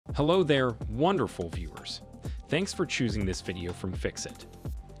Hello there, wonderful viewers. Thanks for choosing this video from Fixit.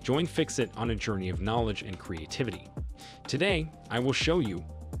 Join Fixit on a journey of knowledge and creativity. Today, I will show you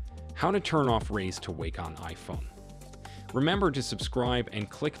how to turn off Raise to Wake on iPhone. Remember to subscribe and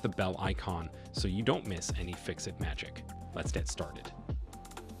click the bell icon so you don't miss any Fixit magic. Let's get started.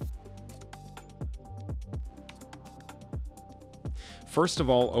 First of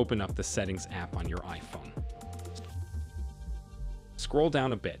all, open up the Settings app on your iPhone. Scroll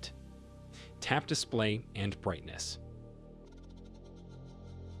down a bit. Tap Display and Brightness.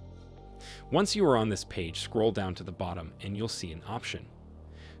 Once you are on this page, scroll down to the bottom and you'll see an option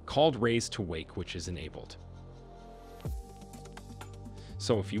called Raise to Wake, which is enabled.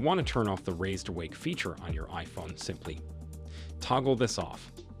 So if you want to turn off the Raise to Wake feature on your iPhone, simply toggle this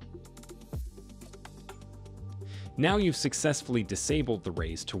off. Now you've successfully disabled the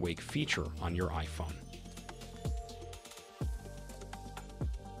Raise to Wake feature on your iPhone.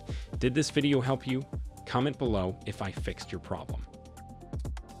 Did this video help you? Comment below if I fixed your problem.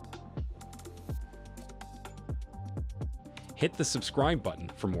 Hit the subscribe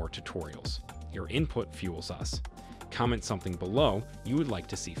button for more tutorials. Your input fuels us. Comment something below you would like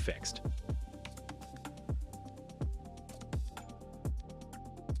to see fixed.